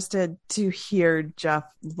interested to hear Jeff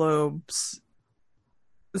Loeb's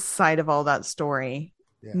side of all that story.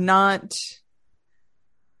 Yeah. Not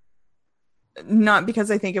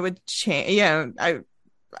because I think it would change. Yeah,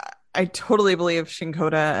 I totally believe Shin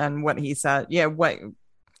Koda and what he said. Yeah,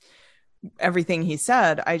 everything he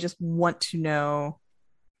said. I just want to know.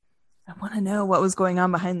 I want to know what was going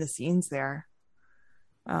on behind the scenes there.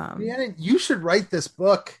 You should write this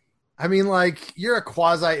book. I mean, like, you're a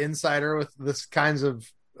quasi insider with this kinds of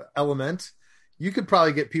element. You could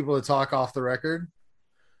probably get people to talk off the record.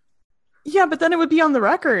 Yeah, but then it would be on the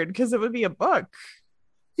record because it would be a book.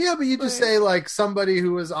 Yeah, but you just say like somebody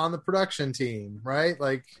who was on the production team, right?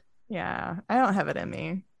 Like, yeah, I don't have it in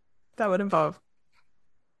me. That would involve,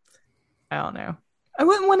 I don't know. I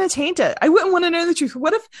wouldn't want to taint it. I wouldn't want to know the truth.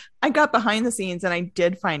 What if I got behind the scenes and I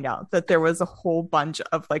did find out that there was a whole bunch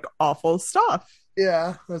of like awful stuff?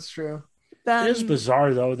 Yeah, that's true. It is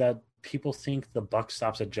bizarre though that people think the buck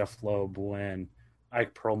stops at Jeff Loeb when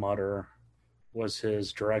Ike Perlmutter was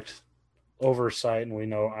his direct oversight, and we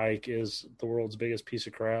know Ike is the world's biggest piece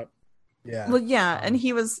of crap. Yeah. Well, yeah, and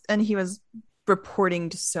he was reporting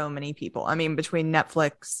to so many people. I mean, between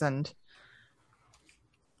Netflix and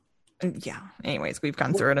yeah. Anyways, we've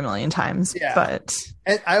gone through it a million times. Yeah. But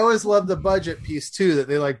and I always love the budget piece too, that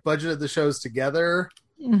they like budgeted the shows together.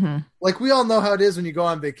 Mm-hmm. Like we all know how it is when you go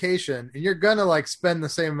on vacation and you're gonna like spend the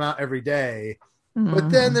same amount every day. Mm-hmm. But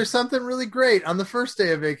then there's something really great on the first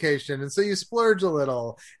day of vacation. And so you splurge a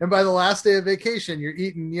little. And by the last day of vacation, you're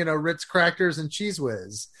eating, you know, Ritz crackers and Cheese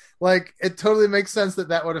Whiz. Like, it totally makes sense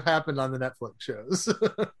that would have happened on the Netflix shows.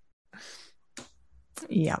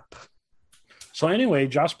 Yep. So anyway,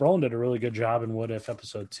 Josh Brolin did a really good job in What If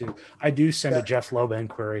episode 2. I do send a Jeff Loeb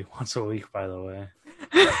inquiry once a week, by the way.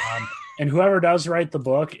 And whoever does write the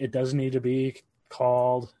book, it does need to be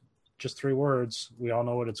called just 3 words. We all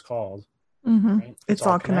know what it's called. Mm-hmm. Right? It's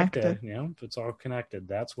all connected. Yeah, it's all connected.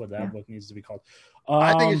 That's what that book needs to be called.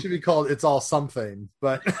 I think it should be called It's All Something,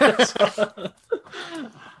 but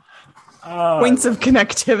Points of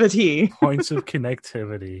connectivity. Points of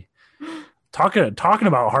connectivity. Talking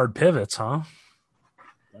about hard pivots, huh?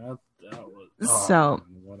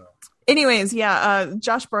 Anyways, yeah,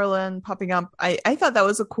 Josh Brolin popping up. I thought that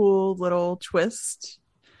was a cool little twist.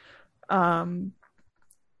 That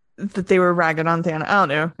they were ragging on Thanos. I don't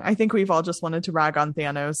know. I think we've all just wanted to rag on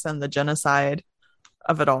Thanos and the genocide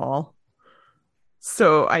of it all.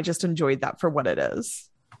 So I just enjoyed that for what it is.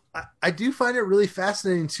 I do find it really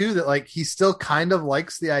fascinating too that like he still kind of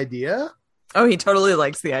likes the idea. Oh, he totally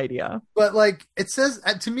likes the idea. But like it says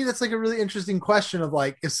to me, that's like a really interesting question of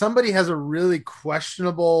like if somebody has a really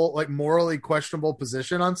questionable, like morally questionable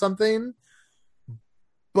position on something,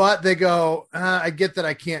 but they go, I get that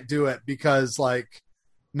I can't do it because like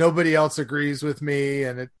nobody else agrees with me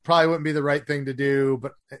and it probably wouldn't be the right thing to do,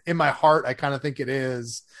 but in my heart I kind of think it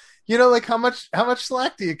is. You know, like how much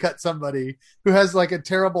slack do you cut somebody who has like a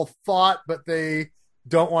terrible thought but they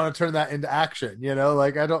don't want to turn that into action, you know?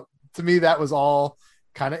 Like to me that was all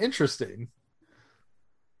kind of interesting.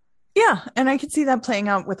 Yeah, and I could see that playing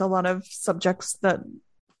out with a lot of subjects that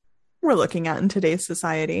we're looking at in today's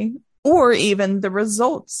society, or even the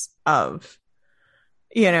results of,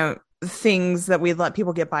 you know, things that we let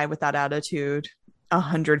people get by with that attitude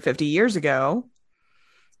 150 years ago.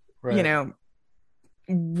 Right. You know,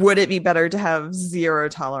 would it be better to have zero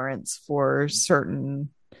tolerance for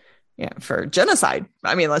for genocide?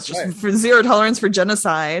 I mean, let's just for zero tolerance for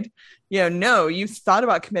genocide. You know, no, you've thought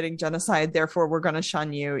about committing genocide, therefore we're going to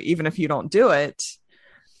shun you even if you don't do it.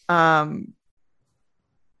 How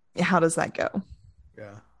does that go?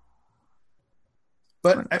 Yeah.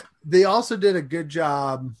 But they also did a good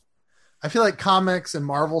job. I feel like comics and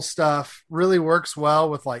Marvel stuff really works well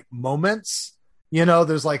with like moments. You know,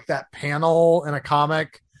 there's like that panel in a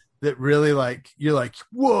comic that really like, you're like,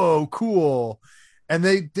 whoa, cool. And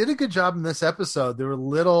they did a good job in this episode. There were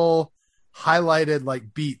little highlighted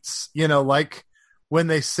like beats, you know, like when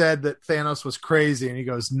they said that Thanos was crazy and he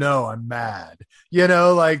goes, no, I'm mad. You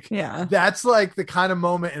know, like that's like the kind of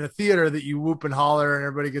moment in a theater that you whoop and holler and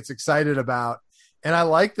everybody gets excited about. And I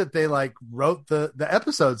like that they like wrote the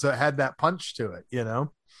episode so it had that punch to it, you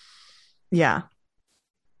know? Yeah.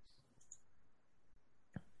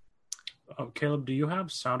 Oh, Caleb, do you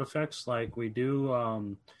have sound effects like we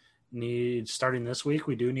do need starting this week?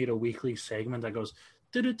 We do need a weekly segment that goes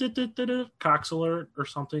Cox alert or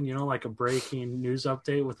something, you know, like a breaking news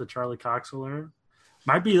update with the Charlie Cox alert.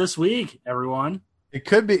 Might be this week, everyone. It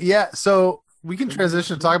could be. Yeah. So we can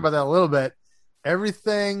transition to talk about that a little bit.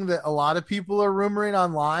 Everything that a lot of people are rumoring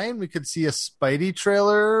online, we could see a Spidey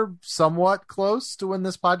trailer somewhat close to when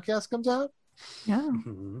this podcast comes out. Yeah.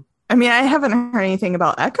 Mm-hmm. I mean, I haven't heard anything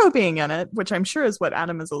about Echo being in it, which I'm sure is what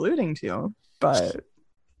Adam is alluding to, but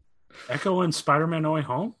Echo and Spider-Man No Way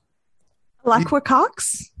Home? Alaqua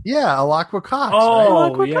Cox? Yeah, Alaqua Cox.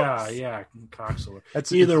 Oh, right? yeah, Cox.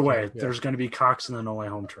 Either way, there's going to be Cox in the No Way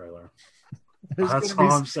Home trailer. That's all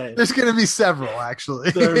I'm saying. There's going to be several,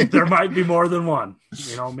 actually. there might be more than one.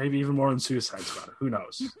 You know, maybe even more than Suicide Squad. Who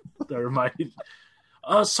knows? There might.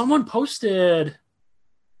 Someone posted.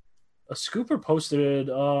 A scooper posted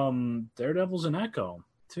Daredevil's and Echo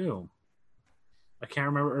too. I can't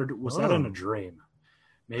remember. Or was that in a dream?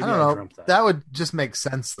 Maybe I dreamt that. That would just make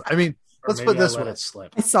sense. I mean, let's put this way.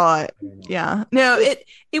 I saw it. Yeah. No,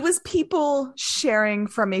 it was people sharing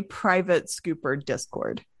from a private scooper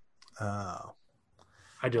Discord. Oh.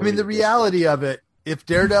 I mean, the reality of it, if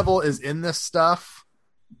Daredevil is in this stuff,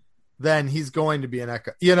 then he's going to be an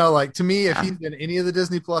Echo. You know, like to me, if he's in any of the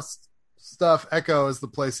Disney Plus stuff, Echo is the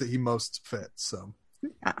place that he most fits. So,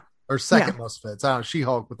 or second most fits. I don't know,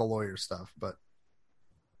 She-Hulk with the lawyer stuff, but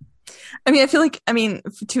I mean, I feel like,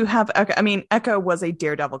 to have Echo, Echo was a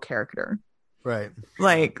Daredevil character, right?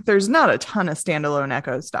 Like, there's not a ton of standalone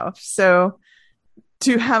Echo stuff, so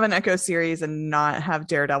to have an Echo series and not have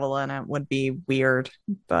Daredevil in it would be weird.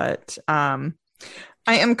 But I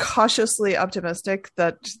am cautiously optimistic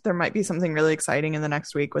that there might be something really exciting in the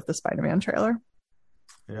next week with the Spider-Man trailer.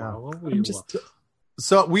 Yeah.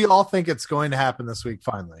 So we all think it's going to happen this week.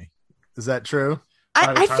 Finally, is that true?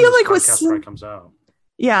 I feel like with comes out.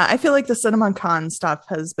 Yeah, I feel like the CinemaCon stuff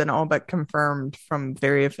has been all but confirmed from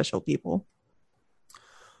very official people.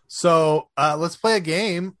 So let's play a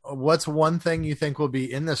game. What's one thing you think will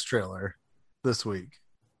be in this trailer this week?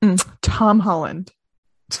 Tom Holland.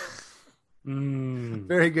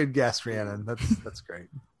 Very good guess, Rhiannon. That's great.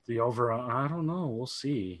 The overall, I don't know. We'll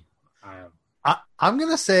see. I'm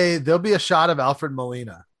going to say there'll be a shot of Alfred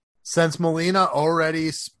Molina. Since Molina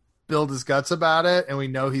already spilled his guts about it and we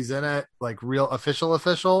know he's in it, like real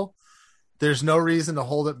official, there's no reason to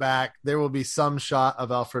hold it back. There will be some shot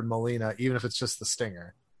of Alfred Molina, even if it's just the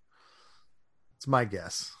stinger. It's my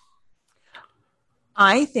guess.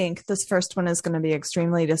 I think this first one is going to be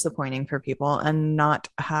extremely disappointing for people and not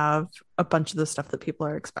have a bunch of the stuff that people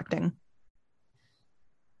are expecting.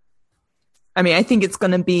 I mean, I think it's going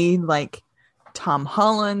to be like Tom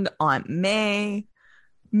Holland, Aunt May,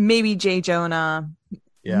 maybe Jay Jonah,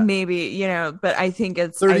 maybe, but I think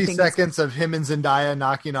it's 30 seconds of him and Zendaya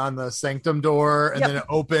knocking on the sanctum door, and then it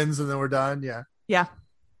opens, and then we're done. Yeah.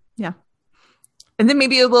 And then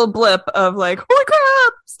maybe a little blip of like, holy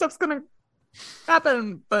crap, stuff's going to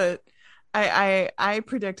happen. But I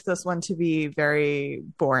predict this one to be very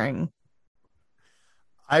boring.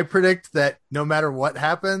 I predict that no matter what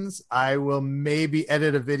happens, I will maybe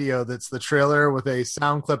edit a video that's the trailer with a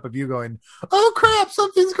sound clip of you going, "Oh crap,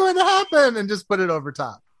 something's going to happen," and just put it over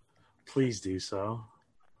top. Please do so.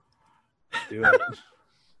 Do it.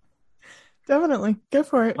 Definitely. Go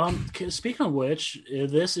for it. Speaking of which,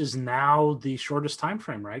 this is now the shortest time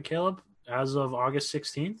frame, right, Caleb? As of August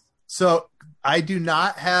 16th? So I do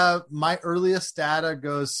not have, my earliest data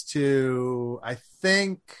goes to, I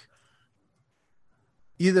think,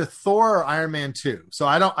 either Thor or Iron Man 2. So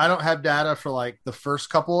I don't have data for like the first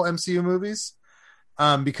couple MCU movies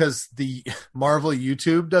because the Marvel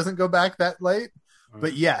YouTube doesn't go back that late.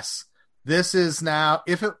 But yes, this is now,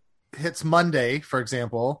 if it hits Monday, for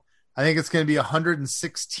example, I think it's going to be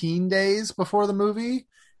 116 days before the movie.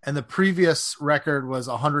 And the previous record was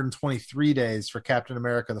 123 days for Captain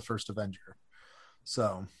America, the First Avenger.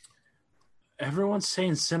 So everyone's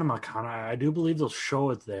saying CinemaCon. I do believe they'll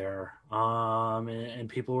show it there. And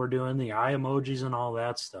people were doing the eye emojis and all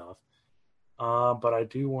that stuff. But I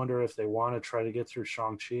do wonder if they want to try to get through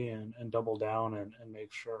Shang-Chi and double down and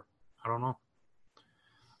make sure. I don't know.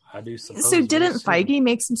 I do suppose. So didn't Feige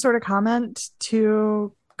make some sort of comment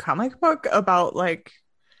to Comic Book about like,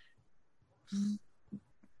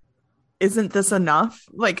 isn't this enough?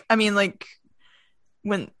 Like, I mean, like,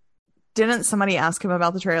 when didn't somebody ask him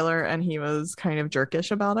about the trailer and he was kind of jerkish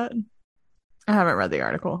about it? I haven't read the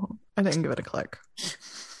article. I didn't give it a click,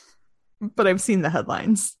 but I've seen the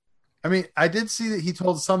headlines. I mean, I did see that he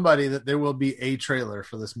told somebody that there will be a trailer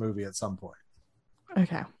for this movie at some point.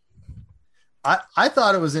 Okay. I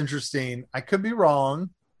thought it was interesting. I could be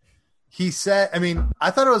wrong. He said, I mean,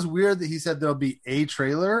 I thought it was weird that he said there'll be a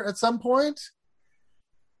trailer at some point.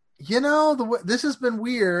 This has been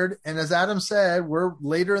weird. And as Adam said, we're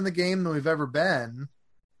later in the game than we've ever been.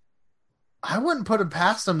 I wouldn't put it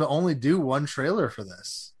past them to only do one trailer for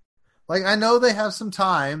this. Like, I know they have some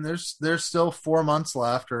time. There's still 4 months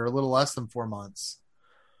left, or a little less than 4 months.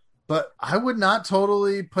 But I would not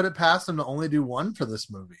totally put it past them to only do one for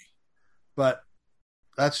this movie. But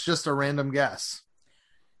that's just a random guess.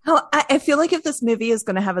 Well, I feel like if this movie is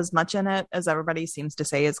going to have as much in it as everybody seems to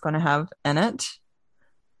say it's going to have in it,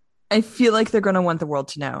 I feel like they're going to want the world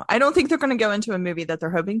to know. I don't think they're going to go into a movie that they're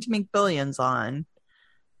hoping to make billions on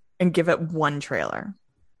and give it one trailer.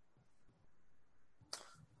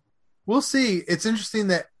 We'll see. It's interesting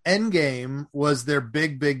that Endgame was their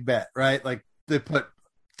big bet, right? Like, they put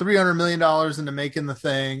 $300 million into making the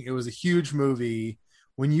thing. It was a huge movie.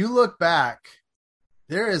 When you look back,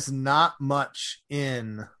 there is not much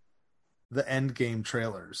in the Endgame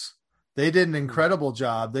trailers. They did an incredible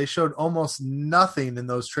job. They showed almost nothing in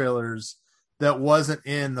those trailers that wasn't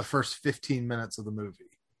in the first 15 minutes of the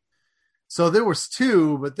movie. So there was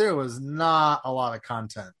 2, but there was not a lot of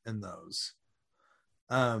content in those.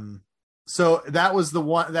 So that was the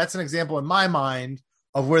one. That's an example in my mind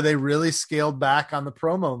of where they really scaled back on the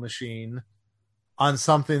promo machine on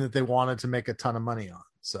something that they wanted to make a ton of money on.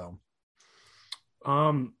 So,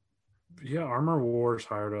 yeah, Armor Wars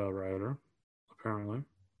hired a writer, apparently.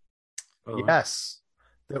 Yes,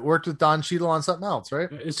 that worked with Don Cheadle on something else,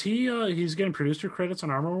 right? Is he? He's getting producer credits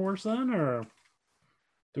on Armor Wars then, or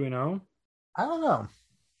do we know? I don't know.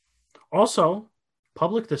 Also,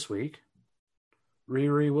 public this week,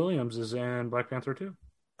 Riri Williams is in Black Panther 2.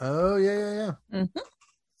 Oh yeah.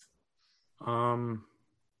 Mm-hmm.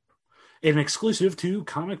 An exclusive to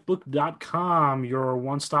comicbook.com, your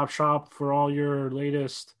one-stop shop for all your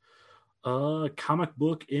latest comic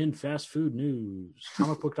book and fast food news.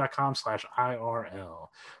 comicbook.com/IRL.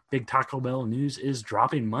 Big Taco Bell news is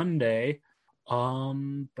dropping Monday.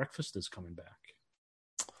 Breakfast is coming back.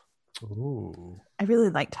 Ooh. I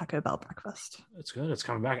really like Taco Bell breakfast. It's good. It's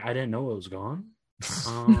coming back. I didn't know it was gone.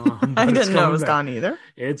 I didn't know it was gone either.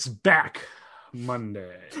 It's back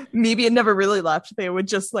Monday. Maybe it never really left. They would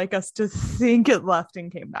just like us to think it left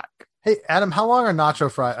and came back. Hey, Adam, how long are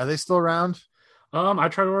Nacho Fry? Are they still around? I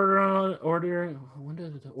tried ordering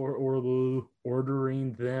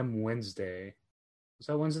them Wednesday. Was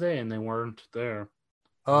that Wednesday? And they weren't there.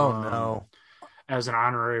 Oh no! As an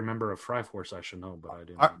honorary member of Fry Force, I should know, but I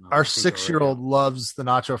didn't. Our 6-year-old loves the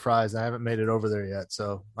nacho fries. I haven't made it over there yet,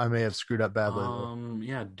 so I may have screwed up badly.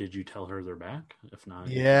 Yeah. Did you tell her they're back? If not,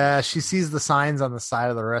 yeah, she sees the signs on the side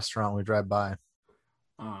of the restaurant we drive by.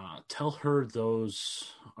 Tell her those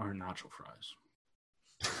are nacho fries.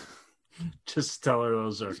 Just tell her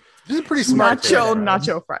those are just pretty smart.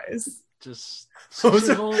 Nacho fries. Just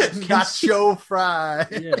nacho fry.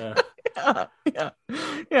 Yeah.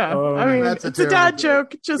 Yeah. I mean, it's a dad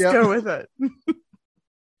joke. Just go with it.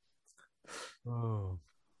 Oh.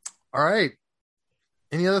 All right.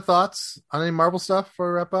 Any other thoughts on any Marvel stuff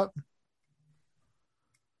before we wrap up?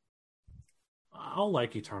 I'll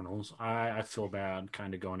like Eternals. I feel bad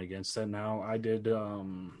kind of going against it now. I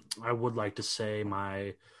would like to say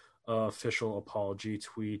my official apology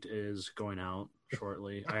tweet is going out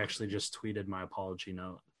shortly. I actually just tweeted my apology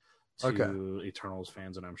note to Eternals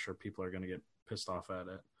fans, and I'm sure people are going to get pissed off at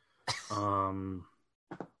it.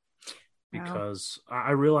 Because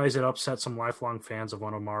I realize it upset some lifelong fans of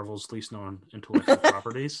one of Marvel's least known intellectual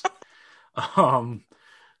properties.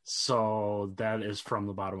 So that is from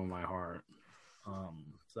the bottom of my heart.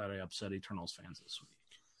 That I upset Eternals fans this week.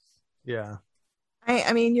 Yeah.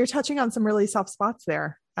 I mean, you're touching on some really soft spots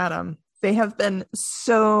there, Adam. They have been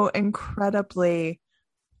so incredibly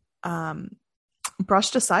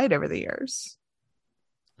brushed aside over the years.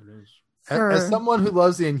 It is. As someone who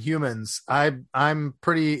loves the Inhumans, I'm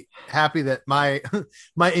pretty happy that my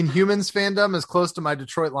Inhumans fandom is close to my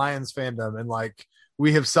Detroit Lions fandom, and like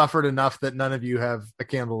we have suffered enough that none of you have a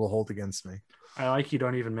candle to hold against me. I like you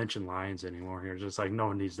don't even mention Lions anymore. You're just like, no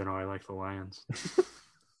one needs to know I like the Lions.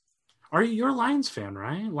 You're a Lions fan,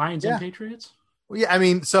 right? Lions and Patriots? Well, yeah, I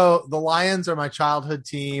mean, so the Lions are my childhood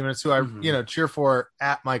team, and it's who I cheer for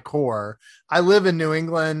at my core. I live in New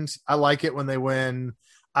England. I like it when they win.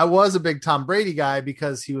 I was a big Tom Brady guy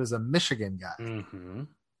because he was a Michigan guy. Mm-hmm.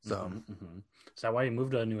 So is that why you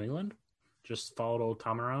moved to New England? Just followed old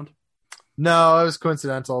Tom around? No, it was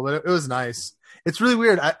coincidental, but it was nice. It's really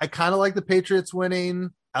weird. I kind of like the Patriots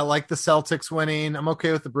winning. I like the Celtics winning. I'm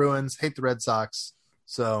okay with the Bruins. Hate the Red Sox.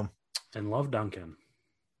 So and love Duncan.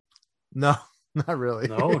 No, not really.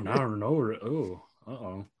 No. Oh,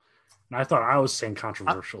 uh-oh. I thought I was saying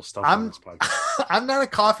controversial stuff on this podcast. I'm not a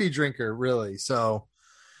coffee drinker, really. So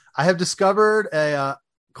I have discovered a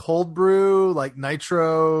cold brew, like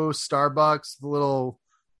nitro Starbucks, the little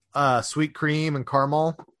sweet cream and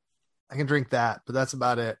caramel. I can drink that, but that's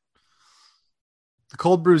about it. The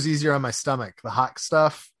cold brew is easier on my stomach. The hot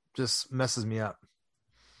stuff just messes me up.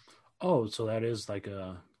 Oh, so that is like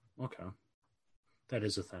okay. That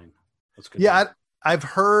is a thing. That's good. Yeah, I've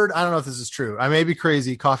heard, I don't know if this is true. I may be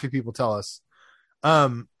crazy. Coffee people tell us.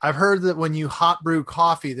 I've heard that when you hot brew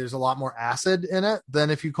coffee, there's a lot more acid in it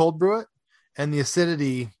than if you cold brew it. And the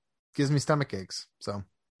acidity gives me stomach aches. So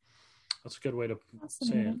that's a good way to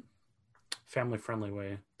say it. Family friendly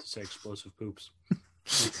way to say explosive poops.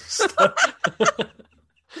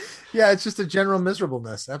 Yeah, it's just a general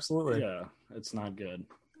miserableness. Absolutely. Yeah, it's not good.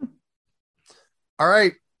 All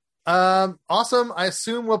right. Awesome. I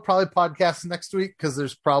assume we'll probably podcast next week because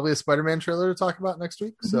there's probably a Spider-Man trailer to talk about next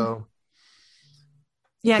week. So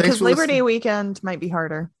yeah, because Labor Day weekend might be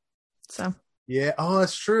harder. So yeah. Oh,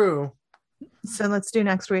 that's true. So let's do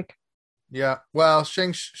next week. Yeah. Well,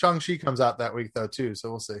 Shang-Chi comes out that week though too, so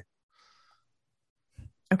we'll see.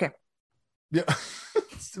 Okay. Yeah.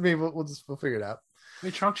 I mean, we'll figure it out.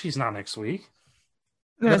 Wait, Shang-Chi's not next week.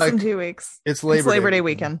 No, it's in 2 weeks. It's Labor Day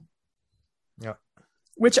weekend. Yeah.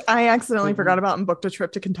 Which I accidentally forgot about and booked a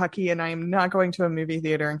trip to Kentucky, and I'm not going to a movie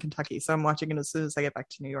theater in Kentucky, so I'm watching it as soon as I get back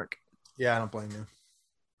to New York. Yeah, I don't blame you.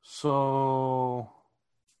 So,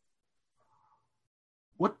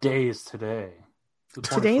 what day is today?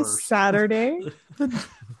 Today's Saturday.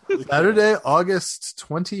 Saturday, August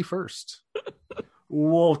 21st.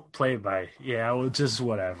 We'll play by. Yeah, we'll just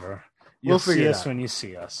whatever. You'll see us when you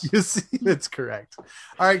see us. You see, that's correct.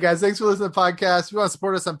 All right, guys. Thanks for listening to the podcast. If you want to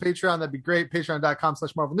support us on Patreon, that'd be great.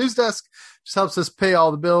 Patreon.com/Marvel News Desk. Just helps us pay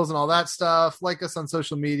all the bills and all that stuff. Like us on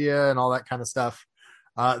social media and all that kind of stuff.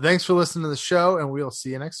 Thanks for listening to the show, and we'll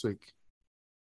see you next week.